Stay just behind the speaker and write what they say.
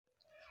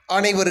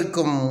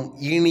அனைவருக்கும்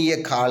இனிய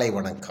காலை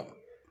வணக்கம்.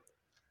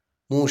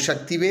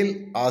 சக்திவேல்,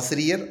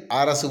 ஆசிரியர்,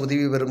 அரசு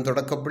உதவி பெறும்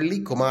தொடக்கப்பள்ளி,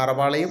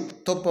 குமாரபாளையம்,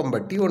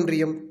 தொப்பம்பட்டி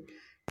ஒன்றியம்.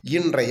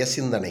 இன்றைய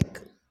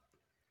சிந்தனைக்கு,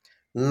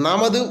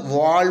 நமது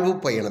வாழ்வு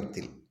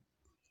பயணத்தில்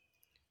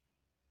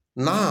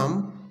நாம்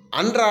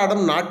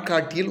அன்றாடம்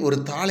நாட்காட்டியில் ஒரு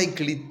தாளை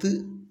கிழித்து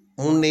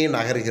முன்னே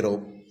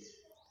நகர்கிறோம்.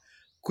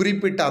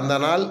 குறிப்பிட்ட அந்த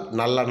நாள்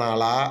நல்ல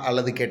நாளா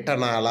அல்லது கெட்ட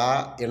நாளா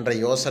என்ற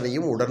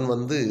யோசனையும் உடன்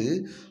வந்து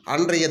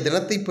அன்றைய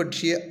தினத்தை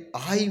பற்றிய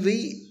ஆய்வை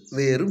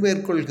வேறு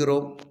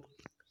மேற்கொள்கிறோம்.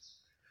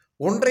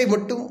 ஒன்றை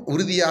மட்டும்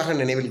உறுதியாக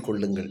நினைவில்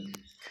கொள்ளுங்கள்,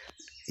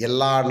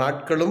 எல்லா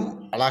நாட்களும்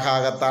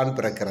அழகாகத்தான்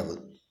பிறக்கிறது.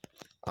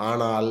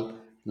 ஆனால்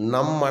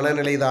நம்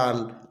மனநிலைதான்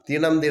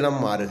தினம்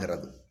தினம்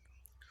மாறுகிறது.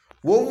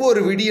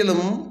 ஒவ்வொரு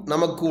விடியலும்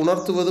நமக்கு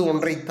உணர்த்துவது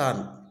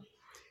ஒன்றைத்தான்,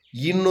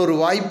 இன்னொரு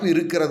வாய்ப்பு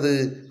இருக்கிறது,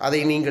 அதை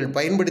நீங்கள்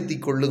பயன்படுத்தி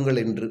கொள்ளுங்கள்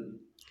என்று.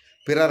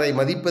 பிறரை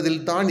மதிப்பதில்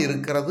தான்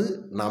இருக்கிறது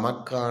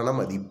நமக்கான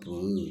மதிப்பு.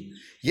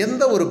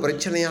 எந்த ஒரு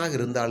பிரச்சனையாக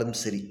இருந்தாலும்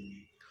சரி,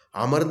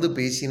 அமர்ந்து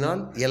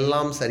பேசினால்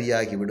எல்லாம்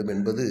சரியாகிவிடும்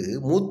என்பது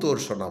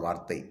மூத்தோர் சொன்ன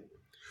வார்த்தை.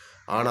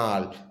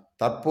 ஆனால்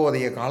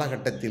தற்போதைய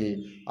காலகட்டத்தில்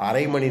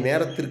அரை மணி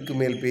நேரத்திற்கு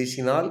மேல்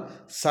பேசினால்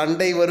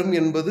சண்டை வரும்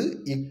என்பது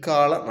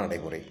இக்கால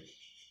நடைமுறை.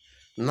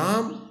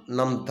 நாம்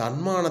நம்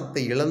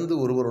தன்மானத்தை இழந்து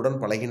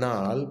ஒருவருடன்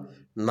பழகினால்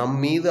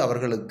நம்மீது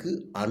அவர்களுக்கு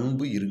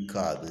அன்பு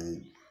இருக்காது.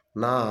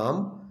 நாம்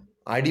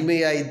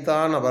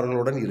அடிமையாய்த்தான்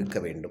அவர்களுடன் இருக்க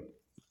வேண்டும்.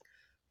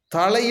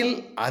 தலையில்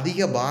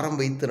அதிக பாரம்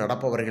வைத்து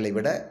நடப்பவர்களை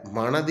விட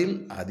மனதில்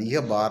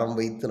அதிக பாரம்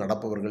வைத்து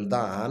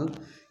நடப்பவர்கள்தான்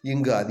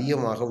இங்கு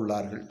அதிகமாக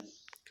உள்ளார்கள்.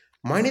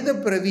 மனித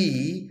பிறவி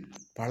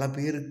பல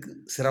பேருக்கு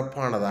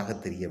சிறப்பானதாக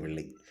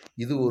தெரியவில்லை.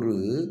 இது ஒரு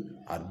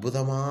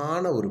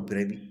அற்புதமான ஒரு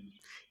பிறவி.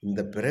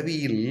 இந்த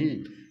பிறவியில்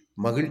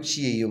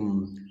மகிழ்ச்சியையும்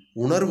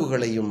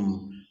உணர்வுகளையும்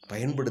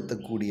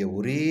வெளிப்படுத்தக்கூடிய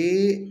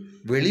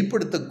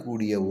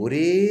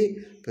ஒரே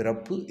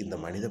பிறப்பு இந்த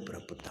மனித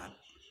பிறப்பு தான்.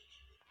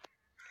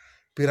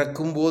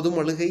 பிறக்கும் போதும்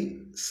அழுகை,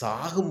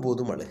 சாகும்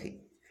போதும் அழுகை,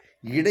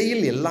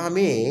 இடையில்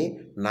எல்லாமே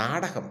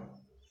நாடகம்.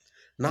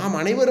 நாம்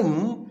அனைவரும்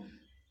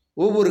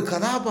ஒவ்வொரு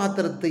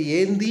கதாபாத்திரத்தை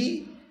ஏந்தி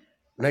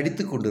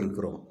நடித்து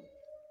கொண்டிருக்கிறோம்.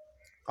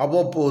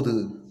 அவ்வப்போது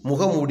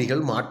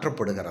முகமூடிகள்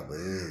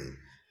மாற்றப்படுகிறது.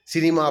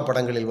 சினிமா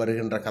படங்களில்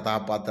வருகின்ற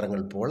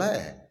கதாபாத்திரங்கள் போல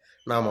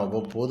நாம்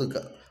அவ்வப்போது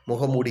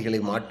முகமூடிகளை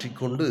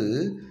மாற்றிக்கொண்டு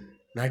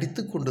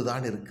நடித்து கொண்டு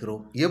தான்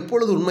இருக்கிறோம்.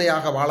 எப்பொழுது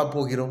உண்மையாக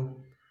வாழப்போகிறோம்?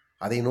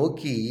 அதை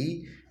நோக்கி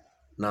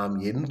நாம்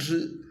என்று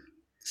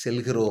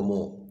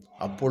செல்கிறோமோ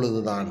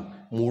அப்பொழுதுதான்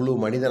முழு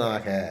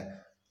மனிதனாக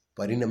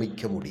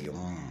பரிணமிக்க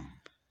முடியும்.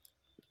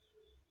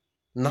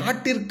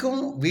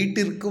 நாட்டிற்கும்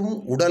வீட்டிற்கும்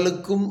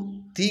உடலுக்கும்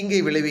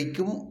தீங்கை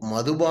விளைவிக்கும்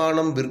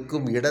மதுபானம்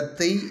விற்கும்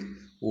இடத்தை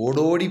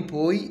ஓடோடி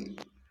போய்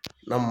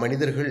நம்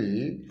மனிதர்கள்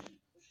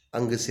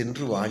அங்கு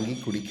சென்று வாங்கி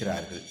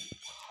குடிக்கிறார்கள்.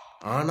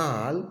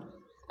 ஆனால்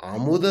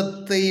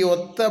அமுதத்தை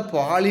ஒத்த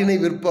பாலினை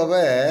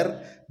விற்பவர்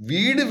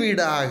வீடு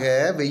வீடாக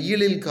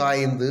வெயிலில்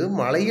காய்ந்து,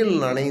 மழையில்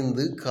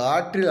நனைந்து,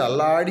 காற்றில்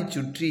அல்லாடி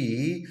சுற்றி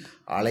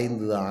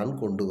அலைந்துதான்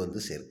கொண்டு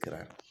வந்து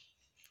சேர்க்கிறார்.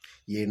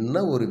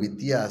 என்ன ஒரு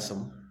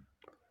வித்தியாசம்!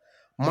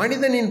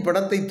 மனிதனின்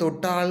படத்தை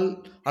தொட்டால்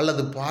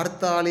அல்லது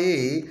பார்த்தாலே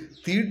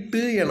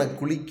தீட்டு என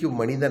குளிக்கும்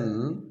மனிதன்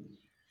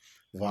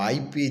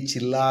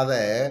வாய்ப்பேச்சில்லாத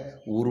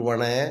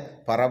ஊர்வன,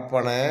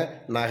 பரப்பன,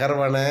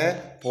 நகர்வன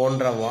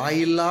போன்ற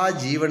வாயில்லா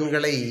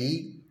ஜீவன்களை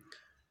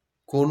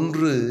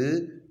கொன்று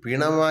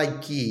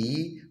பிணமாக்கி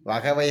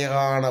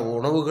வகைவகையான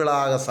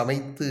உணவுகளாக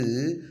சமைத்து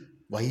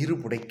வயிறு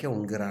புடைக்க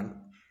உண்கிறான்.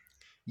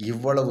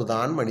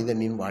 இவ்வளவுதான்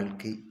மனிதனின்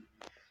வாழ்க்கை.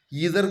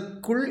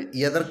 இதற்குள்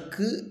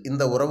எதற்கு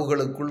இந்த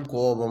உறவுகளுக்குள்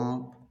கோபம்,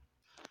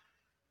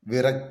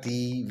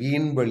 விரக்தி,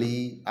 வீண்பலி,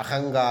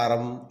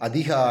 அகங்காரம்,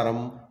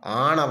 அதிகாரம்,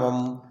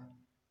 ஆணவம்,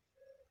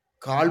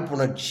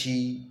 காழ்ப்புணர்ச்சி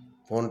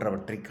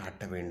போன்றவற்றை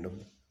காட்ட வேண்டும்?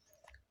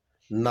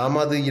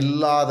 நமது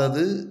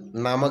இல்லாதது,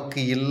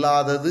 நமக்கு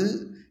இல்லாதது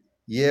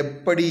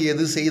எப்படி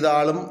எது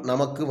செய்தாலும்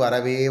நமக்கு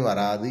வரவே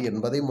வராது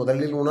என்பதை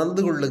முதலில்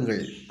உணர்ந்து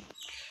கொள்ளுங்கள்.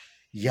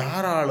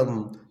 யாராலும்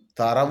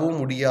தரவும்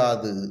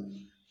முடியாது.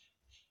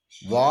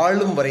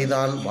 வாழும்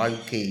வரைதான்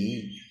வாழ்க்கை,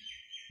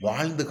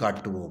 வாழ்ந்து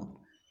காட்டுவோம்.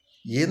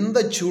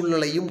 எந்த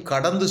சூழ்நிலையும்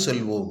கடந்து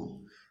செல்வோம்.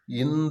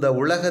 இந்த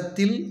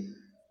உலகத்தில்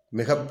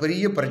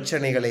மிகப்பெரிய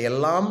பிரச்சனைகளை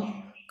எல்லாம்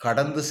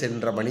கடந்து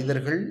சென்ற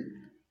மனிதர்கள்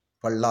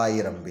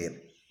பல்லாயிரம் பேர்.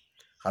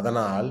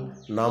 அதனால்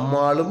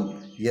நம்மாலும்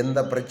எந்த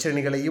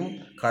பிரச்சனைகளையும்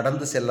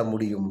கடந்து செல்ல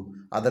முடியும்.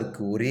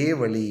 அதற்கு ஒரே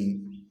வழி,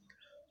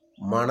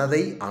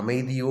 மனதை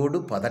அமைதியோடு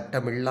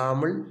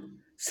பதட்டமில்லாமல்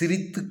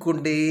சிரித்து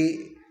கொண்டே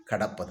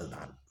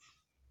கடப்பதுதான்.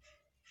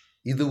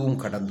 இதுவும்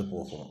கடந்து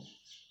போகும்.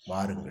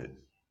 வாருங்கள்,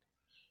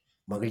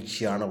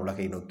 மகிழ்ச்சியான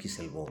உலகை நோக்கி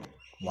செல்வோம்.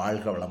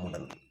 வாழ்க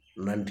வளமுடன்.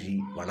 நன்றி,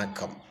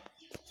 வணக்கம்.